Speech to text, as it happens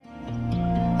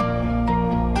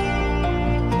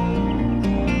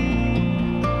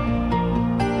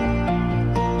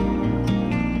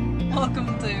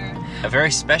very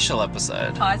special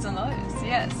episode. Highs and lows,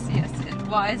 yes.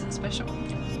 Why is it special?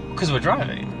 Because we're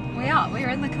driving. We are. We're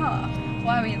in the car.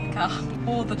 Why are we in the car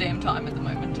all the damn time at the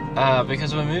moment?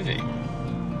 Because we're moving.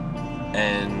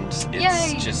 And it's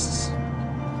Yay.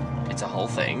 It's a whole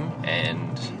thing,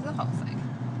 and... It is a whole thing.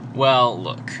 Well,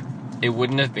 look, it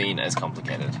wouldn't have been as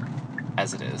complicated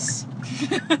as it is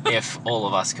if all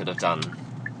of us could have done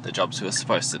the jobs we were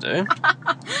supposed to do.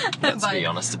 Let's be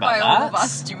honest about that. By all of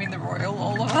us, do you mean the royal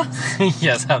all of us?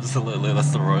 Yes, absolutely,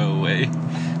 that's the royal we.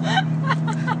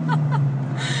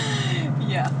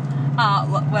 Yeah.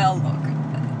 Well, look.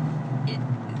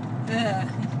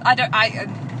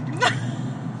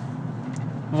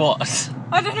 What?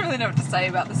 I don't really know what to say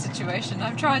about the situation.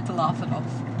 I've tried to laugh it off.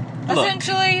 Look.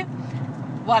 Essentially,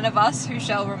 one of us, who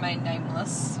shall remain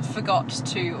nameless, forgot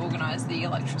to organise the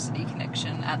electricity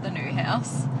connection at the new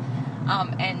house,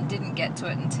 and didn't get to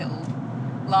it until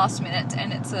last minute,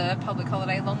 and it's a public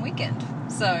holiday long weekend.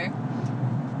 So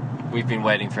we've been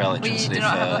waiting for electricity. We do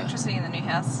not have electricity in the new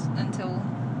house until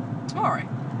tomorrow.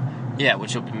 Yeah,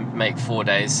 which will make 4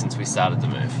 days since we started the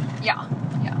move. Yeah.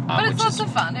 But it's lots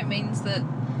of fun. It means that,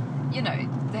 you know,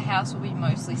 the house will be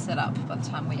mostly set up by the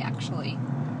time we actually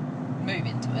move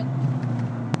into it.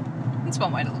 It's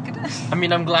one way to look at it. I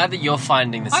mean, I'm glad that you're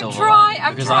finding the silver lining.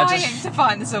 I'm trying to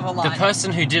find the silver lining. The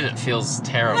person who did it feels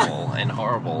terrible and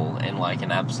horrible and like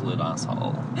an absolute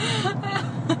asshole.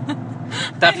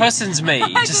 That person's me,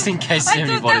 just in case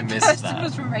anybody missed that. That person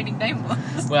was remaining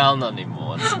nameless. Well, not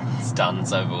anymore. It's done.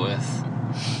 It's over with.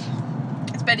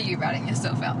 It's better you ratting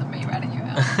yourself out than me ratting you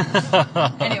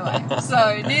out. Anyway,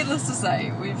 so needless to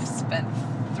say, we've spent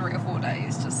 3 or 4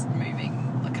 days just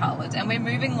moving the carloads, and we're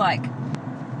moving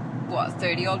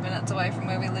 30 odd minutes away from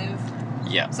where we live.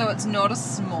 Yeah. So it's not a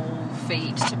small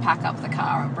feat to pack up the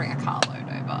car and bring a carload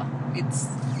over. It's,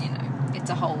 it's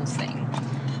a whole thing.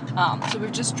 So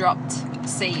we've just dropped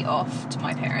C off to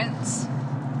my parents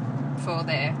for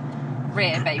their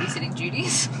rare babysitting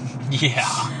duties. Yeah.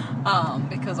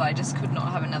 Because I just could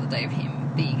not have another day of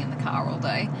him being in the car all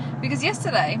day. Because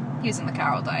yesterday, he was in the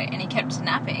car all day and he kept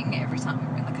napping every time we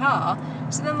were in the car.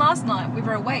 So then last night, we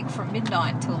were awake from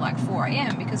midnight till 4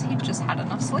 a.m. because he'd just had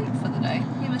enough sleep for the day.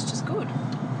 He was just good.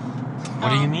 What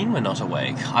do you mean we're not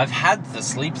awake? I've had the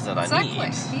sleep that I need.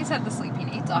 Exactly. He's had the sleep he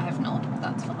needs. I have not, but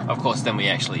that's fine. Of course, then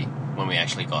when we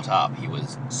actually got up, he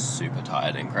was super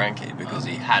tired and cranky because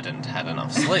he hadn't had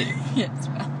enough sleep. Yes,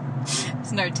 well,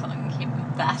 there's no telling him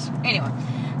that. Anyway,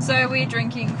 so we're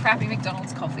drinking crappy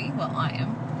McDonald's coffee, well I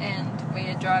am, and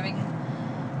we're driving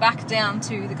back down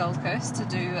to the Gold Coast to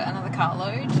do another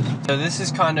carload. So this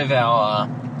is kind of our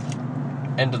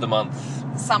end of the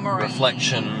month summary,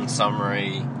 reflection,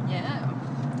 summary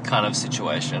kind of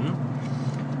situation.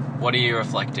 What are you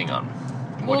reflecting on?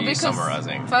 What are you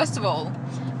summarising? First of all,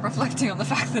 reflecting on the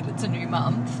fact that it's a new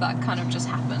month, that kind of just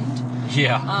happened.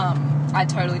 Yeah. I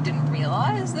totally didn't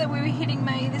realise that we were hitting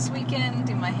May this weekend.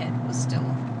 In my head it was still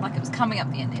it was coming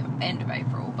up the end of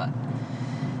April, but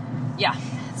yeah,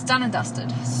 it's done and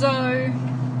dusted. So,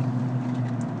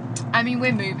 I mean,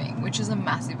 we're moving, which is a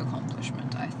massive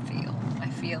accomplishment,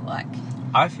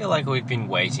 I feel like we've been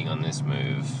waiting on this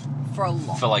move for a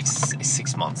long for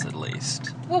 6 months at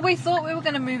least. Well, we thought we were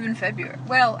going to move in February.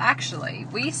 Well, actually,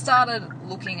 we started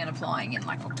looking and applying in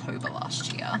October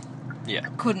last year. Yeah.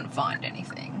 Couldn't find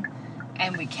anything.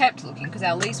 And we kept looking because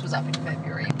our lease was up in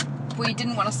February. We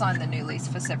didn't want to sign the new lease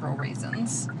for several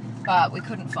reasons, but we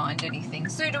couldn't find anything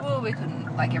suitable. We couldn't,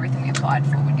 everything we applied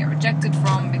for we'd get rejected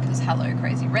from because hello,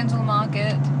 crazy rental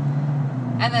market.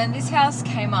 And then this house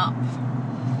came up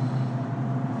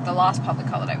the last public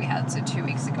holiday we had, so 2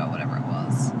 weeks ago, whatever it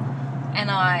was. And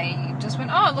I just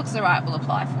went, oh, it looks alright, we'll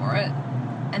apply for it.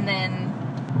 And then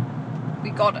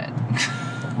we got it.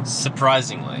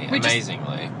 Surprisingly,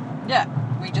 amazingly.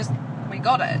 We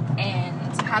got it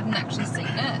and hadn't actually seen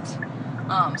it.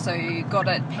 So got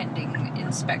it pending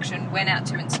inspection, went out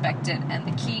to inspect it, and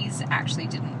the keys actually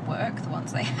didn't work, the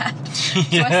ones they had. So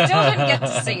I still didn't get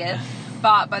to see it,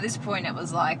 but by this point it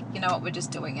was you know what, we're just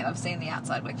doing it. I've seen the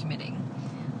outside, we're committing.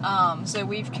 So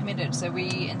we've committed. So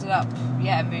we ended up,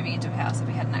 moving into a house that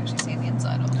we hadn't actually seen the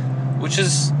inside of. Which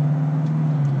is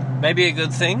maybe a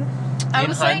good thing. I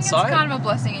was saying it's kind of a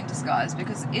blessing in disguise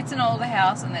because it's an older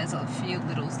house and there's a few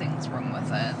little things wrong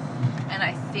with it. And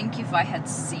I think if I had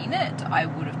seen it, I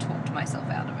would have talked myself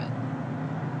out of it.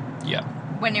 Yeah.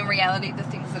 When in reality, the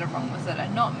things that are wrong with it are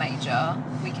not major.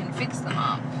 We can fix them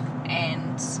up.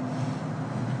 And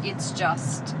it's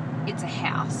a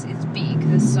house. It's big.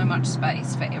 There's so much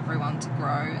space for everyone to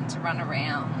grow and to run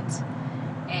around.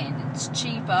 And it's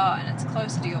cheaper and it's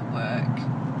closer to your work.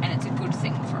 And it's a good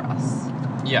thing for us.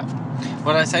 Yeah.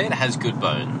 When I say it has good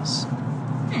bones,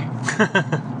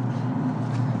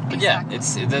 But yeah,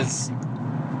 there's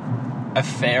a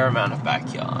fair amount of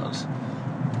backyard.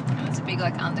 And it's a big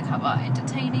like undercover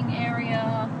entertaining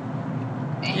area.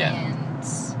 And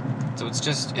so it's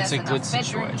a good bedroom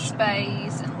situation.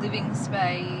 space and living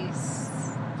space.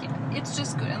 Yeah, it's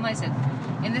just good. And like I said,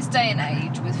 in this day and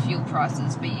age, with fuel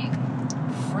prices being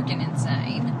freaking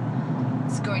insane,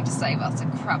 it's going to save us a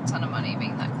crap ton of money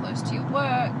being that close to your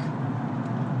work,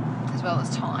 as well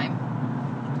as time.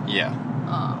 Yeah.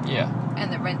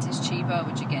 And the rent is cheaper,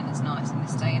 which again is nice in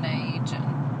this day and age.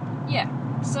 And yeah,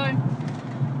 so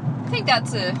I think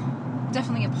that's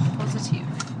definitely a positive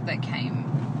that came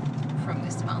from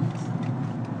this month.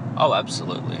 Oh,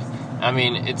 absolutely. I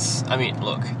mean,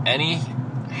 look, any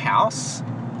house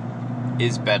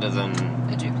is better than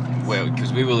A duplex.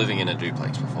 because we were living in a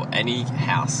duplex before. Any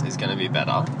house is going to be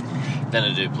better than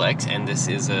a duplex, and this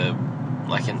is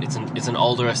it's an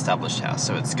older established house,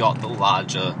 so it's got the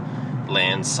larger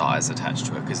land size attached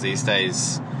to it. Because these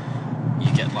days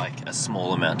you get like a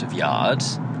small amount of yard,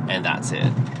 and that's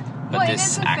it. But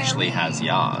this actually has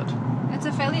yard. It's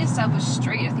a fairly established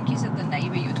street. I think you said the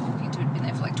neighbour you were talking to had been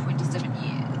there for like 27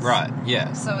 years. Right.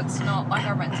 Yeah. So it's not like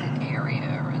a rented area,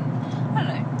 and I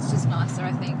don't know. It's just nicer,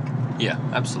 I think. Yeah.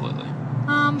 Absolutely.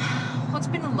 What's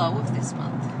been the low of this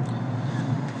month?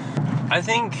 I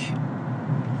think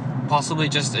possibly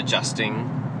just adjusting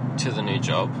to the new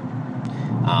job.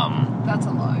 That's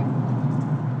a low.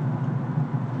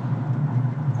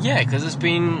 Yeah, because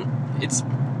it's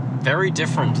very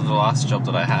different to the last job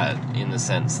that I had, in the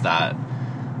sense that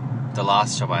the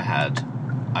last job I had,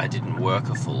 I didn't work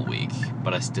a full week,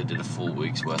 but I still did a full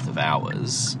week's worth of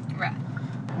hours. Right.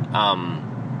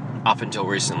 Up until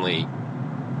recently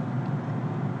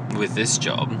with this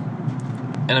job.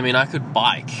 And I mean, I could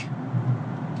bike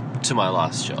to my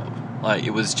last job. Like,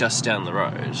 it was just down the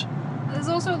road. There's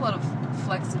also a lot of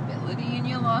flexibility in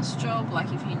your last job.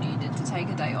 Like, if you needed to take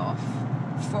a day off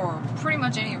for pretty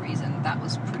much any reason, that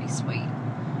was pretty sweet.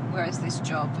 Whereas this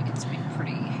job, it's been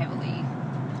pretty heavily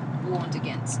warned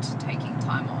against taking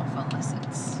time off unless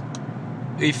it's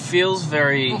It feels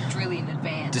very booked really in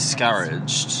advance.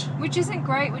 discouraged. Which isn't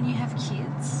great when you have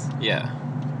kids. Yeah.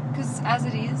 Because as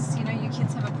it is, you know, your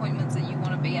kids have appointments that you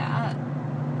want to be at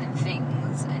and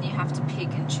things, and you have to pick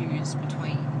and choose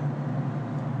between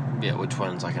Yeah, which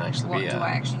ones I can actually what be do at. I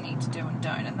actually need to do and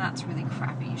don't, and that's really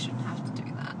crappy. You shouldn't have to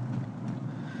do that.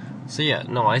 So yeah,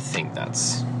 no, I think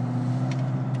that's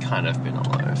kind of been a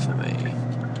low for me.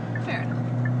 Fair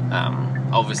enough.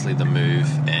 Obviously the move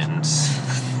and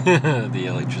the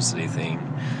electricity thing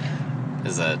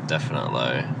is a definite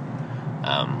low.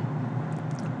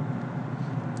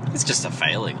 It's just a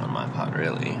failing on my part,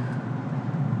 really.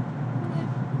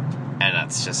 And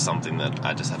that's just something that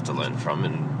I just have to learn from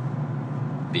and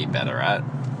be better at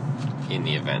in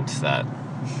the event that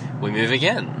we move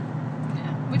again.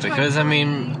 Yeah. Which Because, I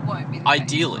mean, won't be the case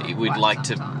ideally, for we'd quite like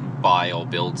some to time. buy or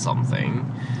build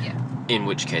something, Yeah. in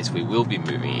which case we will be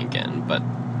moving again, but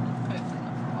Hopefully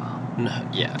not for a while. no,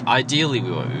 yeah, ideally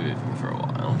we won't be moving for a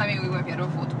while. I mean, we won't be able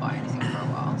to afford to buy anything for a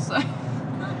while, so.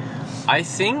 I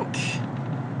think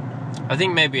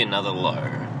maybe another low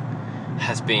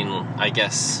has been, I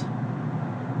guess,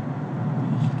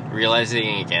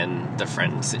 realizing again the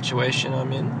friend situation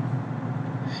I'm in.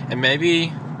 And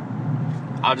maybe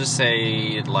I'll just say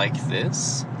it like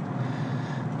this.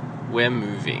 We're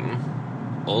moving.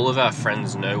 All of our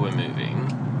friends know we're moving.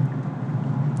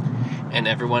 And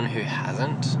everyone who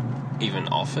hasn't even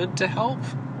offered to help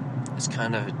is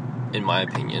kind of, in my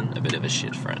opinion, a bit of a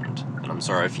shit friend. And I'm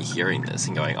sorry if you're hearing this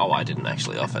and going, oh, I didn't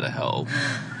actually offer to help.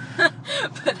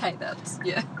 But hey, that's,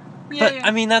 yeah. But,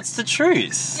 I mean, that's the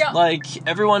truth. Yeah. Like,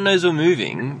 everyone knows we're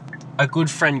moving. A good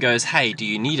friend goes, hey, do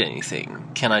you need anything?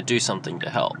 Can I do something to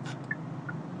help?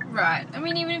 Right. I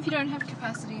mean, even if you don't have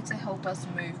capacity to help us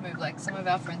move, like some of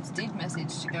our friends did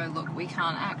message to go, look, we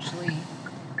can't actually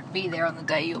be there on the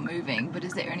day you're moving, but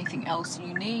is there anything else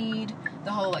you need?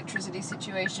 The whole electricity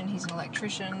situation, he's an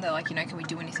electrician. They're like, you know, can we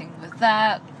do anything with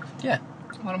that? Yeah.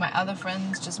 One of my other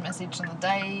friends just messaged on the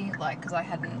day, like, because I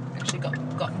hadn't actually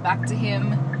gotten back to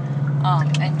him,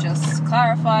 and just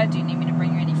clarified, do you need me to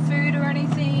bring you any food or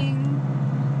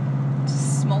anything?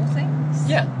 Just small things.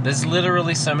 Yeah, there's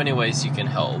literally so many ways you can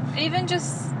help Even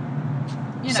just,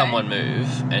 you know. someone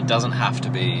move. It doesn't have to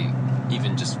be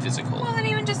even just physical. Well, and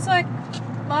even just like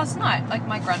last night, like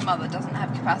my grandmother doesn't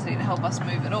have capacity to help us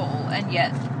move at all, and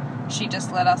yet she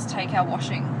just let us take our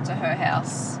washing to her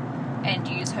house and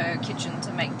use her kitchen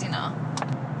to make dinner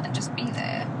and just be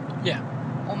there. Yeah.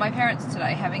 Or my parents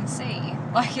today having tea.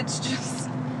 Like, it's just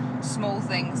small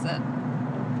things that,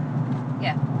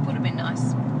 yeah, would have been nice.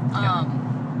 Yeah.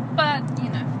 But, you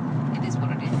know, it is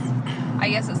what it is. I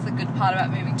guess that's the good part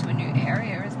about moving to a new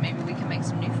area is maybe we can make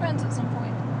some new friends at some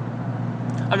point.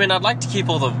 I mean, I'd like to keep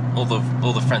all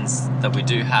the friends that we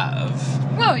do have.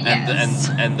 Well, yes.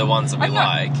 And the ones that we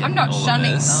like. I'm not all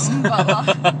shunning of this. them, but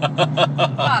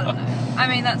I don't know. I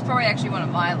mean, that's probably actually one of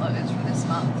my lows for this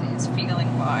month is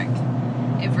feeling like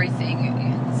everything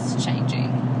is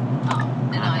changing,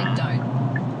 and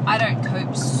I don't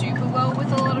cope super well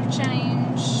with a lot of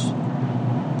change.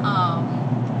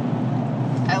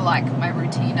 I like my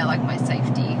routine. I like my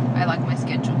safety. I like my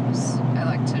schedules. I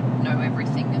like to know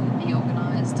everything and be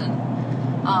organised.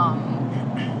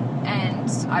 And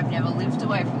I've never lived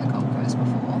away from the Gold Coast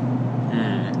before.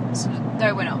 So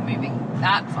though we're not moving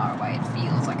that far away, it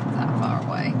feels like it's that far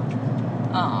away.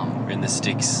 We're in the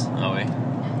sticks, are we?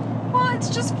 Well, it's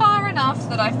just far enough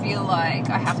that I feel like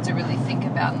I have to really think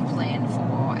about and plan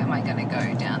for, am I going to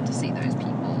go down to see those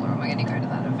people, or am I going to go to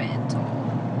that event, or,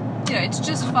 you know, it's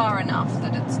just far enough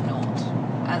that it's not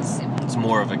as simple. It's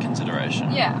more of a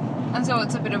consideration. Yeah, and so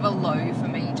it's a bit of a low for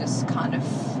me, just kind of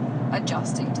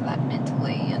adjusting to that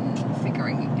mentally and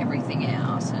figuring everything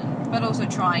out, but also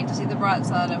trying to see the bright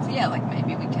side of, yeah, like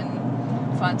maybe we can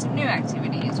find some new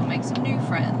activities or make some new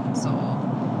friends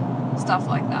or stuff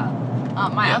like that.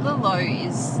 My other low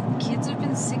is kids have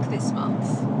been sick this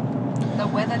month. The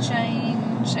weather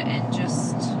change and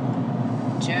just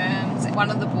germs. One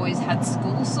of the boys had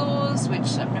school sores,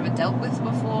 which I've never dealt with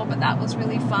before, but that was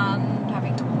really fun,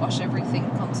 having to wash everything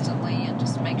constantly and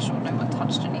just make sure no one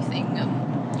touched anything. And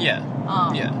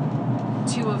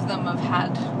two of them have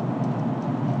had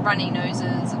runny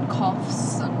noses and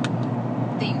coughs and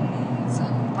things,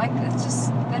 and like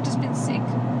they've just been sick,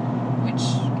 which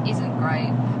isn't great.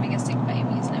 Having a sick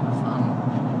baby is never fun.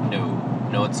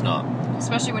 No, it's not.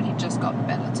 Especially when he just got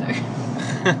better too.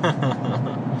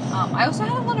 I also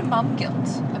had a lot of mum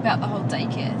guilt about the whole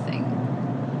daycare thing.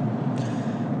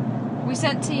 We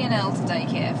sent TNL to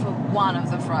daycare for one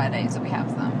of the Fridays that we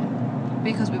have them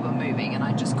because we were moving and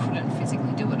I just couldn't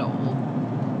physically do it all.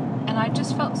 And I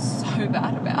just felt so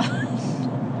bad about it.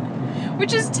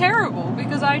 Which is terrible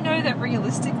because I know that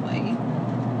realistically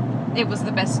it was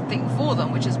the best thing for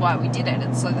them, which is why we did it.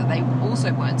 It's so that they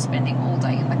also weren't spending all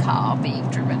day in the car being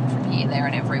driven from here, there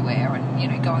and everywhere and, you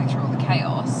know, going through all the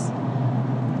chaos.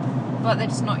 But they're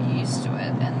just not used to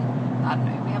it, and I don't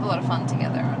know, we have a lot of fun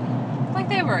together and, like,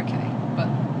 they were okay, but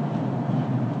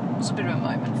it was a bit of a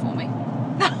moment for me.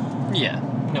 Yeah,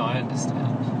 no, I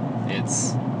understand.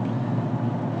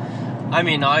 I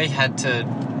mean, I had to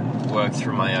work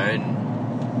through my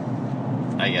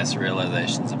own, I guess,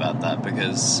 realizations about that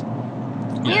because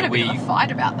we had a bit of a fight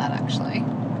about that, actually.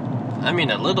 I mean,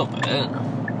 a little bit.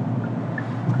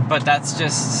 But that's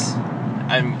just...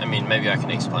 I mean, maybe I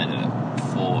can explain it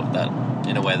for that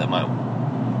in a way that might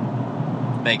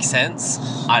make sense.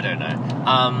 I don't know.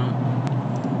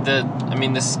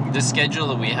 The schedule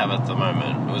that we have at the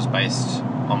moment was based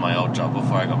on my old job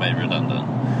before I got made redundant.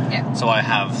 Yeah. So I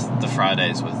have the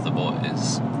Fridays with the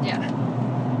boys. Yeah.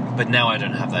 But now I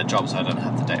don't have that job, so I don't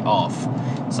have the day off.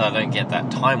 So I don't get that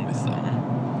time with them.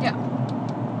 Yeah.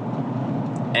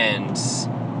 And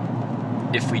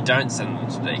if we don't send them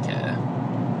to daycare,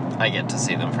 I get to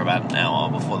see them for about an hour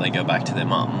before they go back to their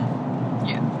mum.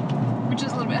 Yeah. Which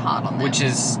is a little bit hard on them. Which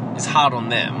is hard on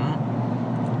them.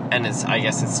 And I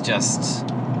guess it's just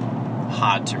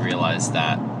hard to realise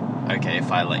that, okay,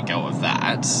 if I let go of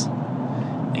that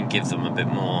and give them a bit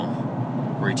more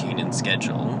routine and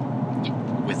schedule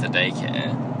with the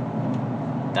daycare,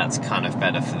 that's kind of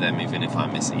better for them, even if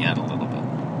I'm missing out a little bit.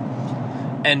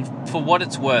 And for what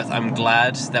it's worth, I'm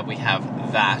glad that we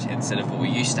have that instead of what we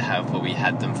used to have, where we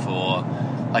had them for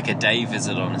like a day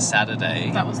visit on a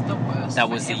Saturday. That was the worst. That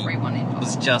was everyone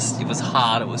involved. It was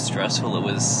hard, it was stressful, it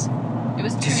was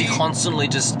because you constantly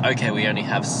just, okay, we only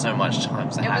have so much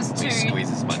time, so how can we squeeze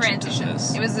as much into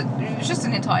this? It was just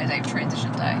an entire day of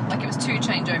transition day. Like, it was 2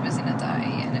 changeovers in a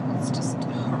day, and it was just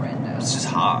horrendous. It's just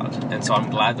hard. And so I'm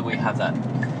glad that we have that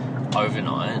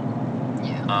overnight.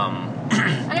 Yeah.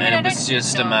 And it was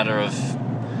just a matter of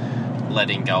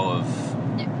letting go of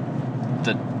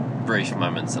the brief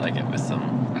moments that I get with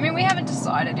them. I mean, we haven't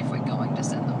decided if we're going to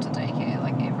send them to daycare,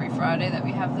 like, every Friday that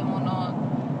we have them or not.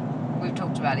 We've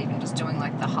talked about even just doing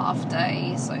like the half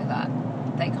day so that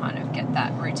they kind of get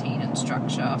that routine and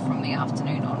structure from the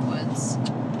afternoon onwards.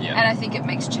 Yeah. And I think it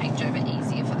makes changeover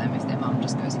easier for them if their mum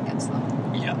just goes and gets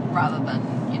them. Yeah. Rather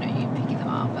than, you know, you picking them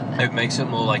up and then... It makes it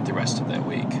more like the rest of their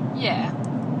week. Yeah.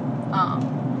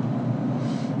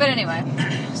 But anyway,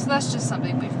 so that's just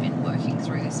something we've been working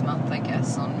through this month, I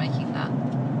guess, on making that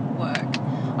work.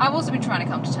 I've also been trying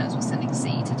to come to terms with sending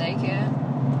C to daycare,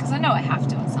 because I know I have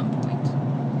to at some point.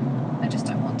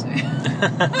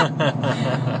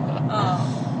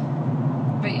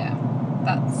 But yeah,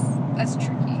 that's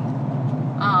tricky.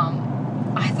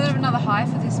 I thought of another high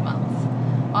for this month.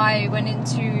 I went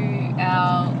into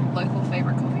our local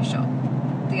favourite coffee shop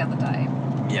the other day.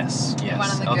 Yes. One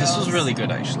of the Oh, this was girls- really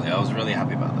good, actually. I was really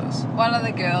happy about this. One of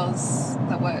the girls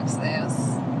that works there was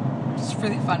just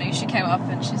really funny. She came up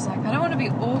and she's like, I don't want to be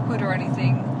awkward or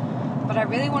anything, but I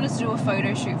really wanted to do a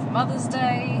photo shoot for Mother's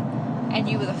Day, and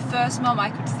you were the first mum I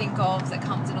could think of that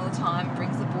comes in all the time and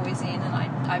brings the boys in, and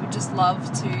I would just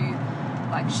love to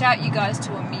like shout you guys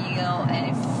to a meal, and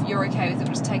if you're okay with it,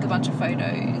 just take a bunch of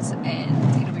photos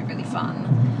and it'll be really fun.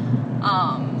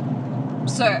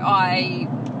 So I,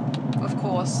 of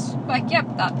course, like, yep,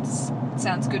 that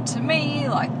sounds good to me.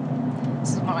 Like,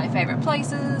 this is one of my favourite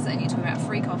places, and you're talking about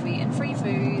free coffee and free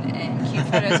food and cute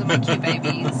photos of my cute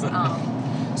babies.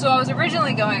 So I was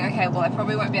originally going, okay, well, I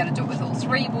probably won't be able to do it with all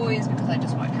three boys because I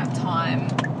just won't have time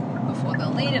before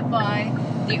they'll need it by.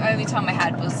 The only time I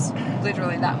had was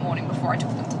literally that morning before I took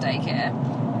them to daycare.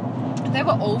 They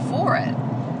were all for it.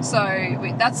 So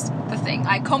that's the thing.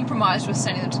 I compromised with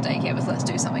sending them to daycare was let's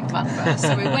do something fun first.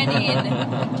 So we went in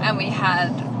and we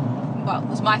had, well, it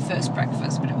was my first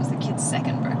breakfast, but it was the kids'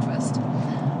 second breakfast.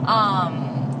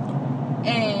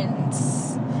 And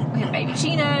we had baby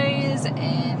chinos,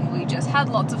 and we just had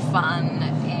lots of fun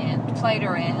and played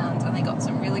around, and they got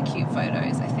some really cute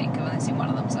photos, I think. I've only seen one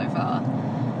of them so far.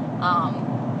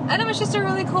 And it was just a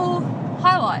really cool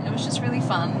highlight. It was just really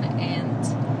fun, and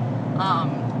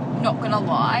not gonna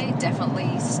lie,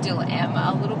 definitely still am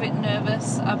a little bit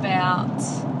nervous about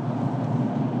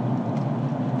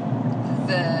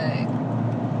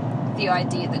the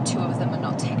idea that two of them are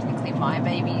not technically my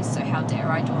babies, so how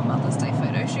dare I do a Mother's Day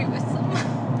photo shoot with them.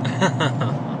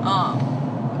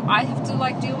 I have to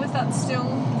like deal with that still,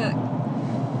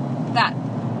 that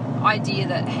idea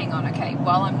that, hang on, okay,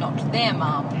 while I'm not their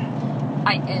mum,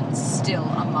 I am still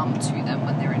a mum to them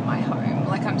when they're in my home.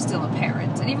 Like, I'm still a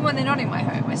parent, and even when they're not in my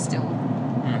home, I still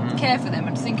care for them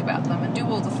and think about them and do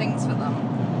all the things for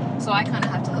them. So I kind of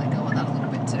have to let go of that a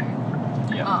little bit too.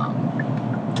 Yeah.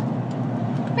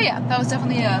 But yeah, that was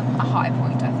definitely a high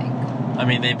point, I think. I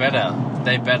mean, they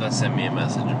better send me a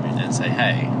message and say,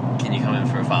 hey, can you come in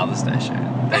for a Father's Day shoot?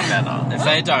 They better. If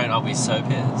they don't, I'll be so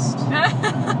pissed.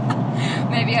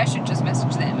 Maybe I should just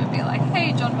message them and be like,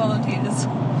 hey, John volunteers.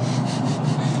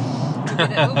 We'll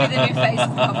be the new face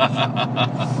of the coffee shop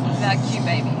with our cute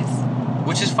babies.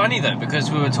 Which is funny, though, because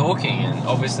we were talking, and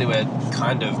obviously we're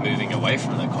kind of moving away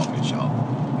from the coffee shop.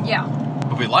 Yeah.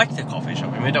 But we like the coffee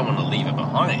shop, and we don't want to leave it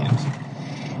behind.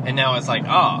 And now it's like,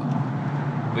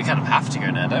 we kind of have to go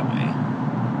now, don't we?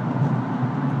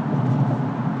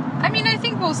 I mean, I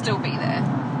think we'll still be there.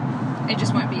 It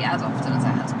just won't be as often as it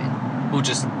has been. We'll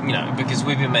just, because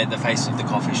we've been made the face of the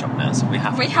coffee shop now, so we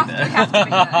have to be there. We have to be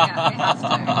there, yeah, we have to.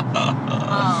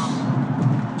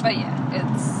 But yeah,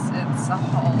 it's a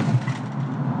whole...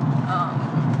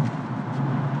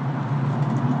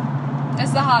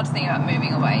 it's the hard thing about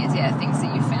moving away is, things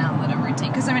that you found that are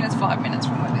routine. Because, I mean, it's 5 minutes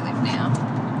from where we live now.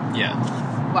 Yeah.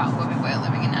 Well, where we were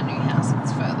living in our new house,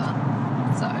 it's further.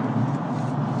 So,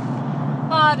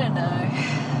 I don't know.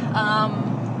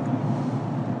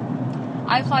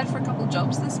 I applied for a couple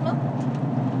jobs this month.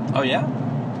 Oh, yeah?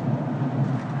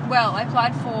 Well, I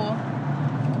applied for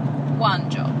one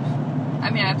job. I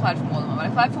mean, I applied for more than one, but I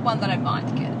applied for one that I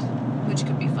might get, which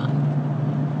could be fun.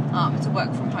 It's a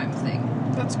work from home thing.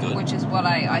 That's good. Which is what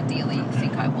I ideally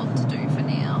think I want to do for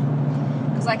now.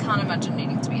 Because I can't imagine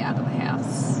needing to be out of the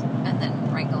house and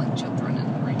then wrangling children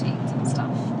and routines and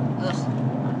stuff. Ugh.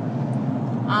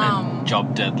 And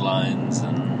job deadlines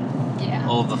and Yeah.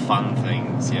 all the fun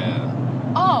things, yeah.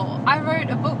 Oh, I wrote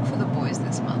a book for the boys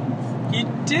this month. You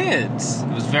did!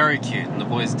 It was very cute, and the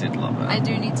boys did love it. I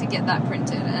do need to get that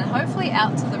printed and hopefully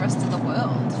out to the rest of the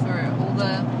world for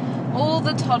all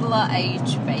the toddler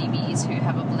age babies who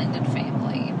have a blended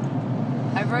family.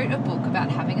 I wrote a book about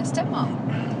having a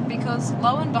stepmom because,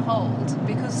 lo and behold,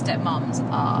 because stepmoms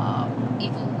are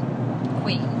evil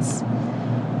queens,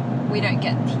 we don't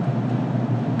get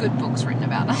good books written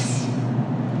about us.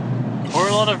 Or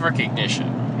a lot of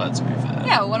recognition, let's be fair.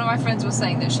 Yeah, one of my friends was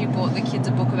saying that she bought the kids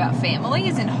a book about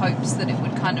families in hopes that it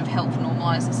would kind of help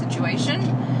normalise the situation.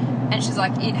 And she's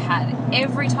like, it had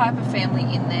every type of family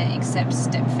in there except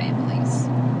step families.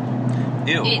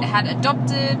 Ew. It had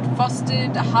adopted,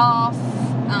 fostered, half,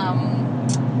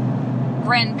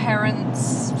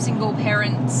 grandparents, single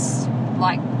parents,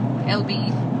 like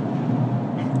LB.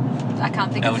 I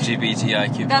can't think of it.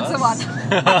 LGBTIQ+. That's the one. I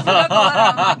forgot the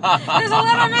letter. There's a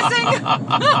letter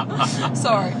missing.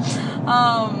 Sorry.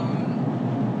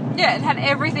 Yeah, it had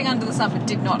everything under the sun, but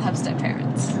did not have step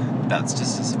parents. that's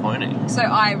just disappointing. So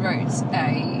I wrote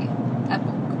a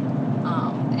book,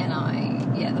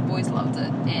 and the boys loved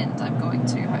it, and I'm going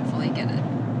to hopefully get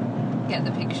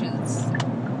the pictures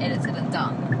edited and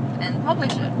done and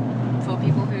publish it for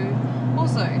people who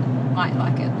also might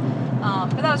like it.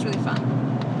 But that was really fun.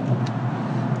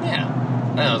 Yeah,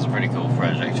 that was a pretty cool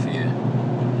project for you.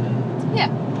 Yeah,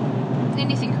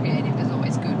 anything creative is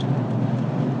always good.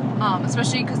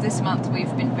 Especially because this month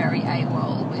we've been very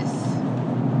AWOL with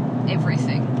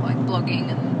everything, like blogging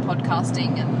and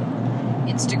podcasting and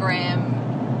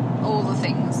Instagram, all the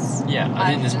things. Yeah,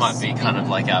 I think this might be kind of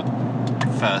like our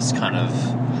first kind of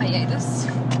hiatus.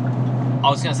 I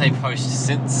was going to say post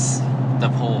since the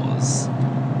pause.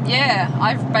 Yeah,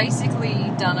 I've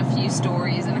basically done a few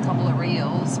stories and a couple of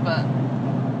reels, but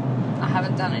I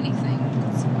haven't done anything.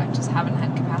 I just haven't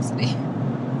had capacity.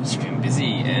 Just been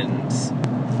busy, and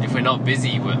if we're not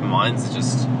busy, our minds are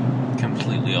just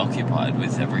completely occupied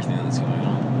with everything that's going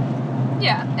on.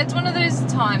 Yeah, it's one of those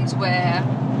times where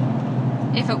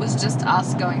if it was just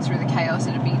us going through the chaos,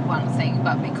 it'd be one thing,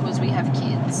 but because we have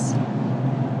kids,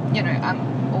 you know,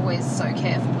 I'm always so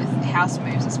careful with house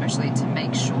moves, especially to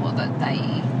make sure that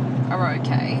they are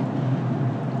okay.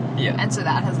 Yeah. And so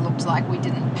that has looked like we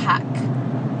didn't pack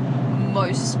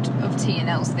most of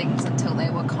TNL's things until they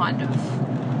were kind of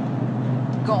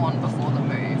gone before the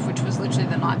move, which was literally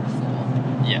the night before.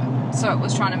 Yeah. So it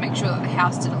was trying to make sure that the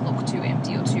house didn't look too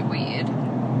empty or too weird.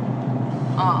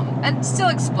 And still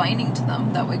explaining to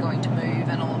them that we're going to move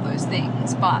and all of those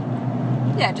things, but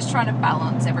yeah, just trying to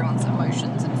balance everyone's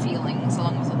emotions and feelings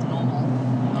along with all the normal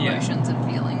emotions and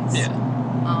feelings. Yeah.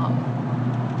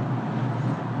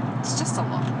 It's just a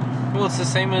lot. Well, it's the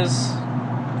same as,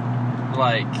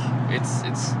 like,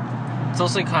 it's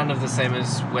also kind of the same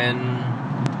as when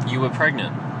you were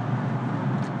pregnant.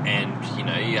 And, you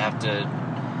know, you have to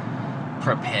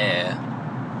prepare,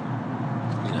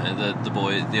 you know,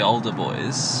 the older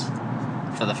boys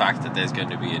for the fact that there's going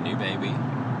to be a new baby.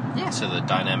 Yeah. So the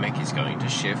dynamic is going to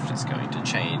shift, it's going to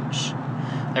change.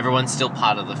 Everyone's still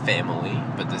part of the family,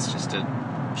 but there's just a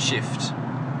shift.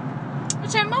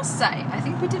 Which I must say, I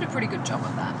think we did a pretty good job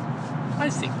of that. I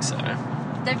think so.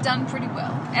 They've done pretty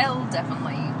well. Elle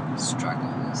definitely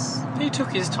struggles. He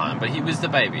took his time, but he was the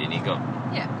baby, and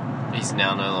Yeah. he's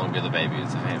now no longer the baby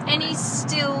of the family. And he's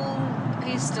still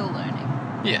learning.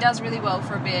 Yeah. He does really well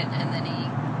for a bit, and then he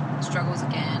struggles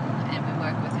again, and we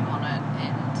work with him on it,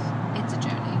 and it's a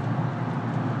journey.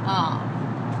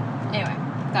 Anyway,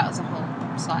 that was a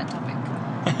whole side topic.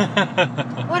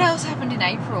 What else happened in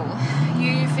April?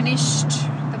 You finished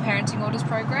the Parenting Orders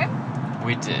program?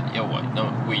 We did. Yeah, what?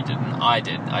 No, we didn't. I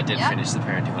did. I did Yeah. finish the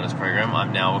Parenting Orders program.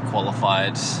 I'm now a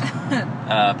qualified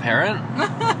parent.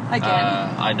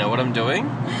 Again. I know what I'm doing,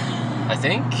 I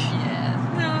think. Yeah.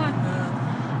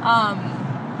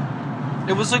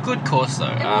 It was a good course, though.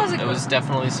 It was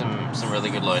definitely some really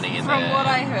good learning in From there. what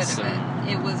I heard of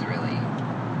it was really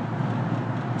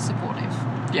supportive.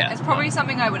 Yeah. It's probably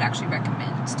something I would actually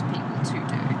recommend to people to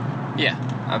do. Yeah,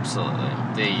 absolutely.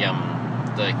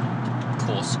 The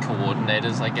course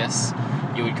coordinators, I guess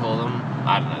you would call them.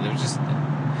 I don't know.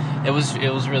 It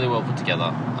was really well put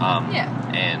together. And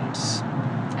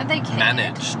they cared.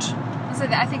 managed. So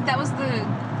I think that was the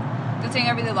thing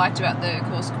I really liked about the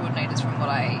course coordinators, from what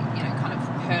I kind of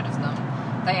heard of them.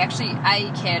 They actually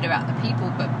A, cared about the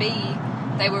people, but B,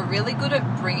 they were really good at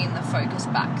bringing the focus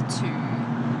back to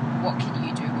what can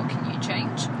you do, what can you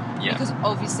change. Yeah. Because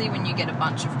obviously when you get a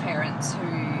bunch of parents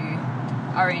who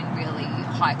are in really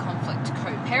high conflict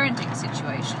co-parenting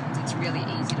situations, it's really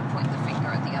easy to point the finger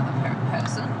at the other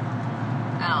person.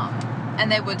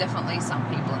 And there were definitely some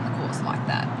people in the course like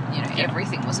that.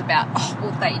 Everything was about, oh,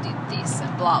 well, they did this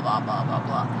and blah, blah, blah, blah,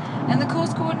 blah. And the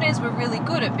course coordinators were really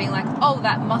good at being like, oh,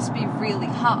 that must be really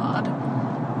hard,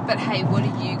 but hey, what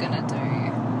are you going to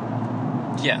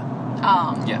do? Yeah.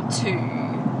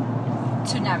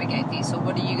 To navigate this, or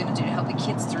what are you going to do to help the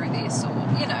kids through this, or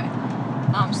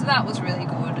so that was really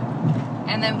good.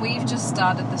 And then we've just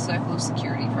started the Circle of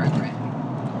Security program,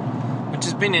 Which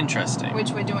has been interesting.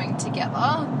 which we're doing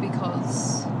together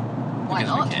because why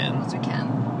Because we not? can. Because we can.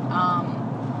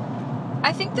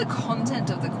 I think the content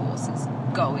of the course is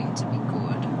going to be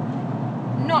good.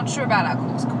 Not sure about our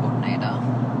course coordinator.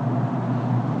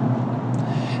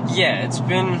 Yeah, it's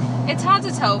been... It's hard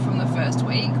to tell from the first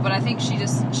week, but I think she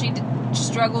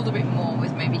struggled a bit more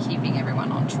with maybe keeping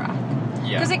everyone on track.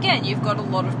 Yeah. Because again, you've got a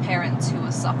lot of parents who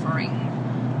are suffering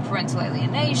parental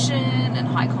alienation and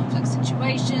high conflict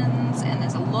situations, and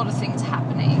there's a lot of things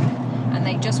happening, and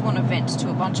they just want to vent to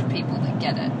a bunch of people that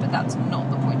get it, but that's not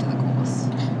the point of the course.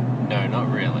 No,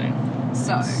 not really.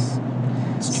 So,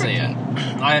 It's So tricky.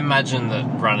 yeah, I imagine that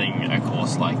running a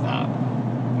course like that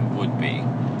would be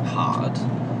hard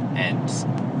and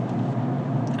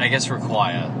I guess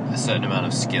require a certain amount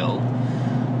of skill.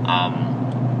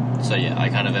 So yeah, I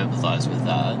kind of empathise with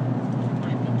that.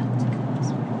 Remind me not to come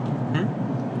this way.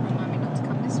 Remind me not to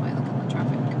come this way. Look at the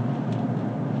traffic.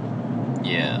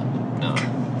 Yeah, no.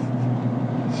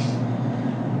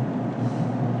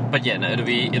 But yeah, no, it'll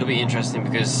be interesting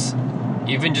because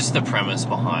even just the premise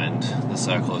behind the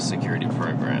Circle of Security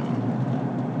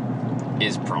program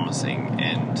is promising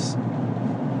and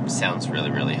sounds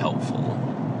really, really helpful.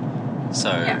 So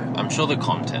Yeah. I'm sure the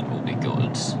content will be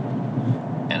good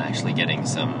and actually getting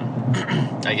some,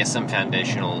 I guess, some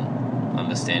foundational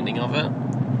understanding of it.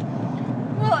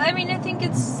 Well, I mean, I think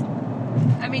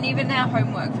even our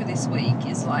homework for this week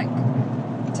is like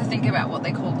to think about what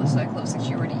they call the Circle of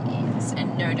Security is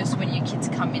and notice when your kids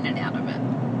come in and out of it.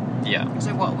 Yeah.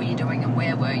 So what were you doing and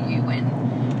where were you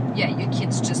when, your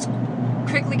kids just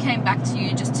quickly came back to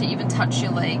you just to even touch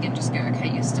your leg and just go, okay,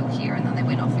 you're still here, and then they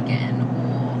went off again,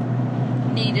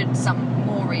 or needed some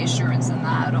more reassurance than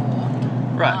that, or...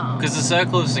 Right, because the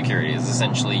Circle of Security is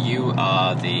essentially you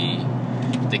are the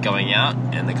going out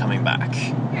and the coming back.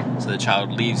 Yeah. So the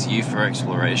child leaves you for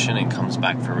exploration and comes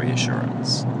back for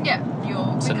reassurance. Yeah,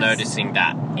 So noticing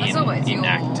that as always, in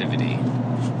activity.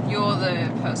 You're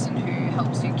the person who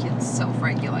helps your kids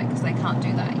self-regulate because they can't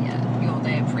do that yet. You're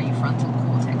their prefrontal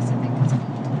cortex, I think it's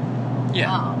called.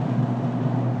 Yeah.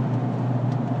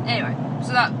 Anyway,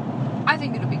 so that, I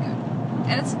think it'll be good.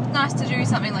 And it's nice to do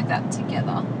something like that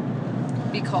together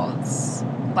because,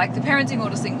 like, the parenting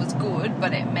orders thing was good,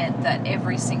 but it meant that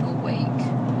every single week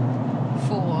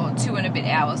for 2 and a bit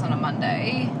hours on a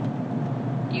Monday,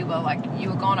 you were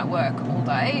gone at work all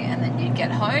day, and then you'd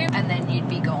get home, and then you'd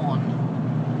be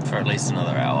gone For at least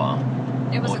another hour.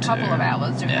 It was or a couple two. of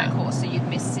hours during Yeah. that course, so you'd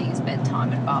miss C's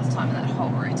bedtime and bath time and that whole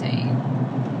routine.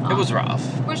 It was rough.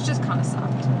 Which just kind of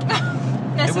sucked. It was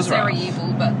Necessary rough.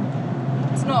 evil, but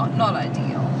it's not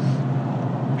ideal.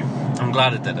 I'm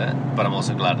glad it did it, but I'm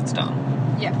also glad it's done.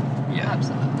 Yeah, Yeah.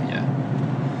 absolutely. Yeah.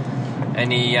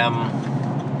 Any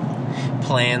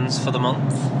plans for the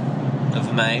month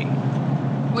of May?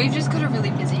 We've just got a really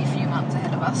busy few months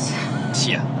ahead of us.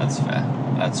 Yeah, that's fair.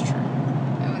 That's true.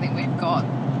 I think we've got,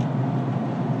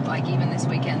 like, even this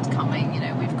weekend coming,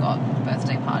 we've got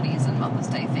birthday parties and Mother's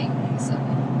Day things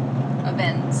and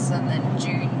events, and then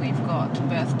June we've got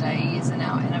birthdays and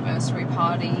our anniversary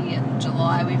party, and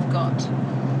July we've got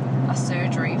a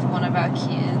surgery for one of our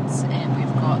kids, and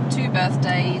we've got 2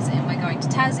 birthdays, and we're going to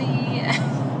Tassie.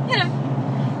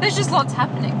 There's just lots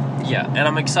happening. Yeah, and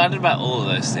I'm excited about all of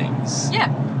those things. Yeah.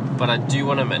 But I do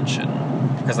want to mention,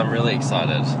 because I'm really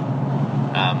excited,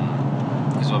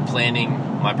 because we're planning,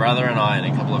 my brother and I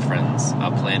and a couple of friends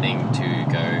are planning to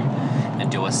go and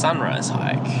do a sunrise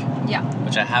hike. Yeah.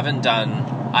 Which I haven't done.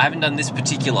 I haven't done this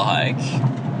particular hike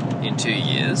in 2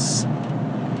 years.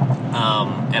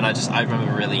 And I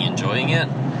remember really enjoying it.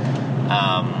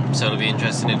 So it'll be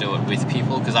interesting to do it with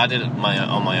people, because I did it on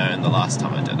my own the last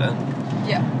time I did it.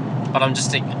 Yeah. But I'm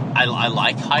just thinking, I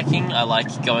like hiking. I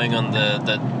like going on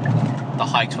the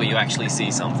hikes where you actually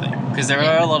see something. Because there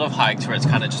are a lot of hikes where it's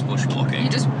kind of just bushwalking. You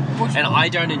just bushwalk. And I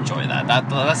don't enjoy that.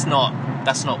 That's not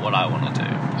what I want to do.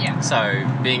 Yeah. So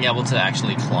being able to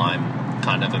actually climb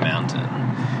kind of a mountain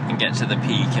and get to the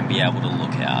peak and be able to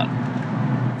look out,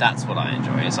 that's what I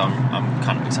enjoy. So I'm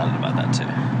kind of excited about that too.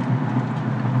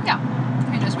 Yeah.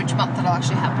 Who knows which month it'll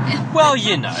actually happen in. Well,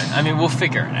 I mean, we'll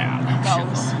figure it out. I'm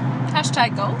Goals. sure.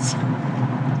 Hashtag goals.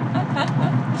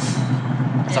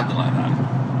 Something like that.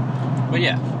 But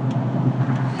yeah.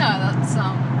 No, that's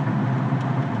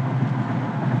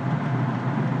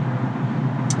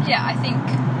yeah, I think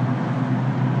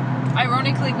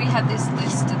ironically we had this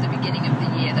list at the beginning of the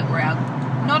year that were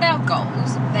not our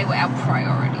goals, they were our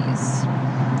priorities.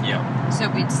 Yeah. So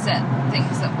we'd set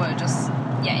things that were just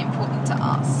important to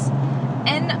us.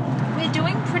 And we're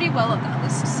doing pretty well at that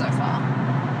list so far.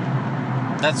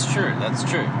 That's true.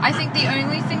 I think the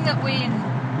only thing that we'll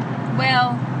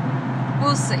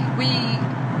see. We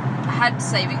had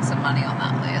saving some money on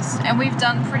that list, and we've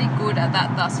done pretty good at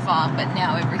that thus far, but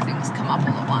now everything's come up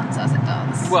all at once, as it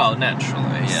does. Well,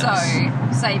 naturally, yes. So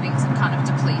savings have kind of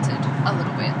depleted a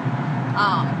little bit.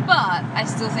 But I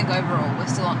still think overall we're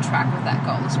still on track with that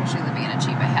goal, especially living in a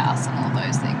cheaper house and all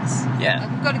those things. Yeah. Like,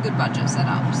 we've got a good budget set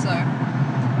up, so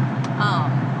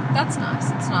that's nice.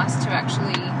 It's nice to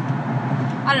actually,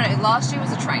 I don't know, last year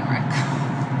was a train wreck.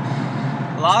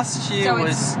 Last year So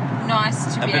was it's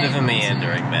nice to a be bit of a able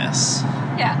meandering mess.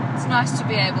 Yeah, it's nice to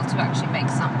be able to actually make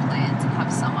some plans and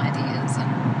have some ideas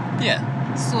and Yeah.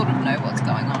 sort of know what's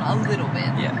going on a little bit.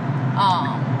 Yeah.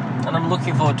 And I'm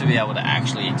looking forward to be able to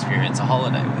actually experience a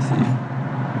holiday with you.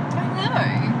 I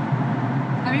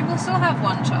know. I mean, we'll still have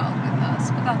one child with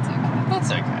us, but that's okay.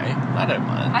 That's okay. I don't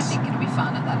mind. I think it'll be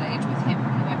fun at that age with him.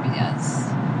 He won't be as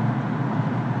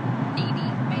needy,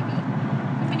 maybe.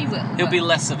 I mean, he will. He'll but be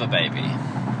less of a baby.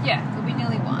 yeah, he'll be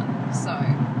nearly 1, so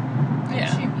I Yeah.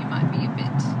 assume he might be a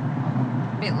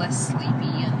bit less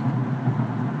sleepy and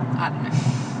I don't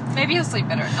know. Maybe he'll sleep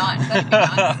better at night. That'd be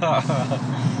nice.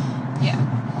 Yeah.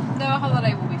 No, a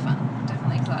holiday will be fun.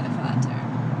 Definitely excited for that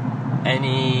too.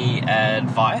 Any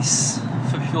advice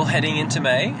for people heading into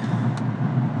May?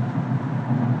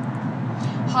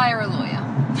 Hire a lawyer.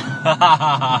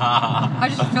 I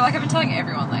just feel like I've been telling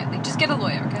everyone lately, just get a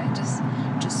lawyer, okay? Just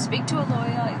speak to a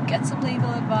lawyer, get some legal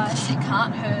advice. It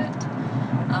can't hurt.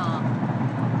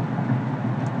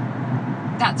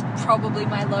 That's probably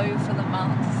my low for the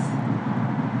month.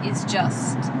 Is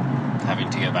just Having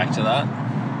to go back to that?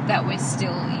 that we're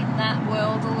still in that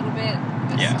world a little bit.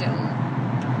 We're Yeah. still,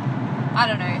 I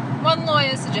don't know. One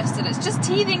lawyer suggested it's just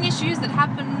teething issues that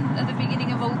happen at the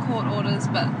beginning of all court orders,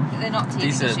 but they're not teething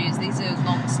These are- issues. These are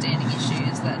long-standing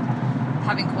issues that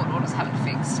having court orders haven't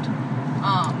fixed.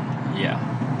 Yeah.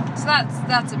 So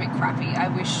that's a bit crappy. I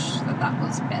wish that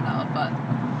was better, but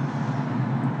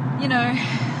you know,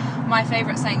 my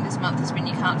favourite saying this month has been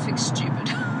 "you can't fix stupid."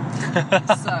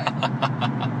 So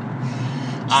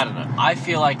I don't know. I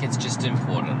feel like it's just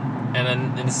important.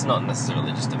 And it's not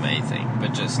necessarily just a May thing,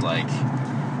 but just like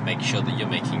make sure that you're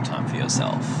making time for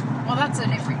yourself. well, that's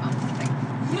an every month thing.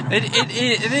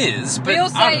 It is, but We all I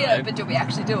say don't know. it, but do we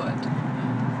actually do it?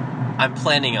 I'm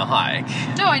planning a hike.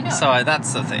 No, I know. So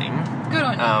that's the thing. Good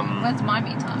on you. um, That's my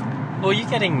me time. Well, you're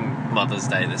getting Mother's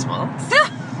Day this month.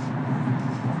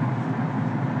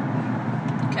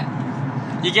 Okay.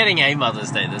 You're getting a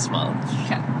Mother's Day this month.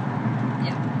 Okay.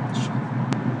 Yeah, sure.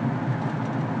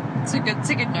 It's a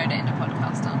good note to end a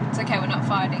podcast on. It's okay, we're not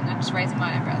fighting. I'm just raising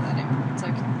my eyebrows at him. It's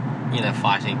okay. In a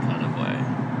fighting kind of way.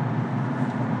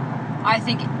 I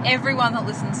think everyone that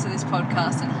listens to this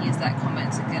podcast and hears that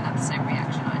comments are going to have the same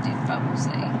reaction I did, but we'll see.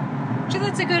 So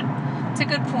it's a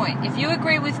good point. If you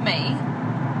agree with me,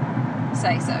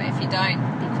 say so. If you don't,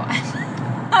 be quiet.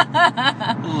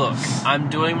 Look, I'm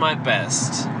doing my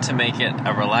best to make it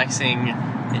a relaxing,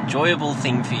 enjoyable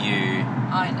thing for you.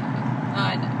 I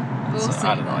know. We'll So see.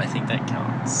 I don't know, though. I think that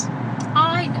counts.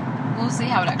 I know. We'll see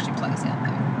how it actually plays out,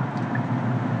 though.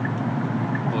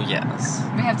 Well, yes.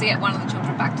 We have to get one of the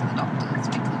children back to the doctors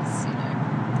because, you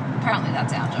know, apparently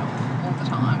that's our job all the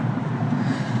time.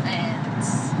 And,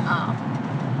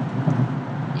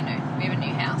 you know, we have a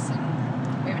new house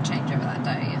and we have a changeover that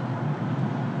day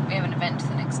and we have an event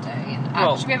the next day and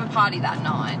Well- actually we have a party that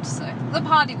night, so the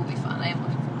party will be fun. I am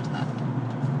looking forward to that.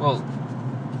 Well,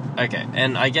 okay,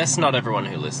 and I guess not everyone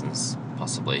who listens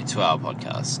possibly to our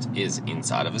podcast is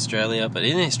inside of Australia, but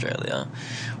in Australia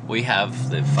we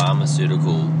have the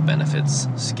pharmaceutical benefits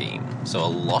scheme. So a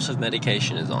lot of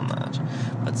medication is on that,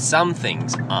 but some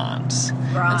things aren't.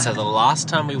 Right. And so the last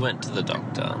time we went to the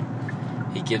doctor,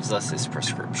 he gives us this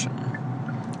prescription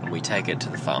and we take it to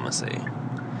the pharmacy.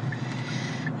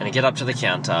 And I get up to the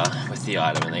counter with the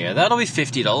item and they go, "That'll be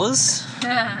 $50."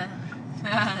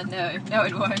 No,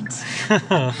 it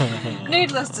won't.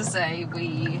 Needless to say,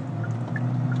 we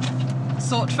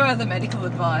sought further medical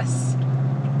advice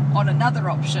on another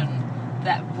option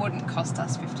that wouldn't cost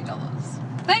us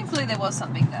 $50. Thankfully, there was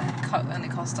something that only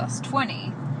cost us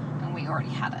 $20, and we already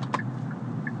had it.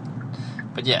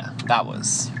 But yeah, that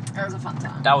was It was a fun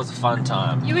time. a fun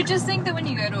time. You would just think that when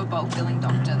you go to a bulk billing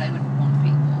doctor, they would want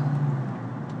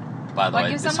people. By the Like,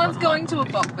 way, if this someone's one going might to not a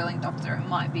be. bulk billing doctor, it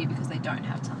might be because they don't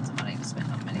have tons of money to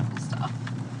spend on medical stuff.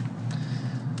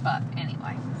 But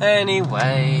anyway.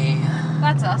 Anyway,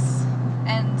 That's us.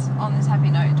 And on this happy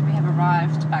note, we have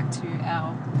arrived back to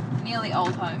our nearly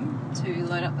old home to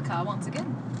load up the car once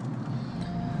again.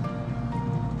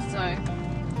 So,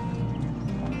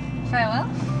 farewell.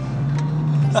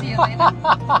 See you later.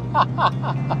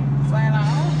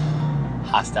 Sayonara.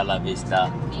 hasta la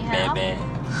vista, Ni hao. baby.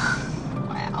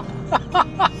 Wow.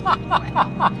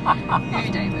 Wow.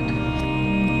 Who, David?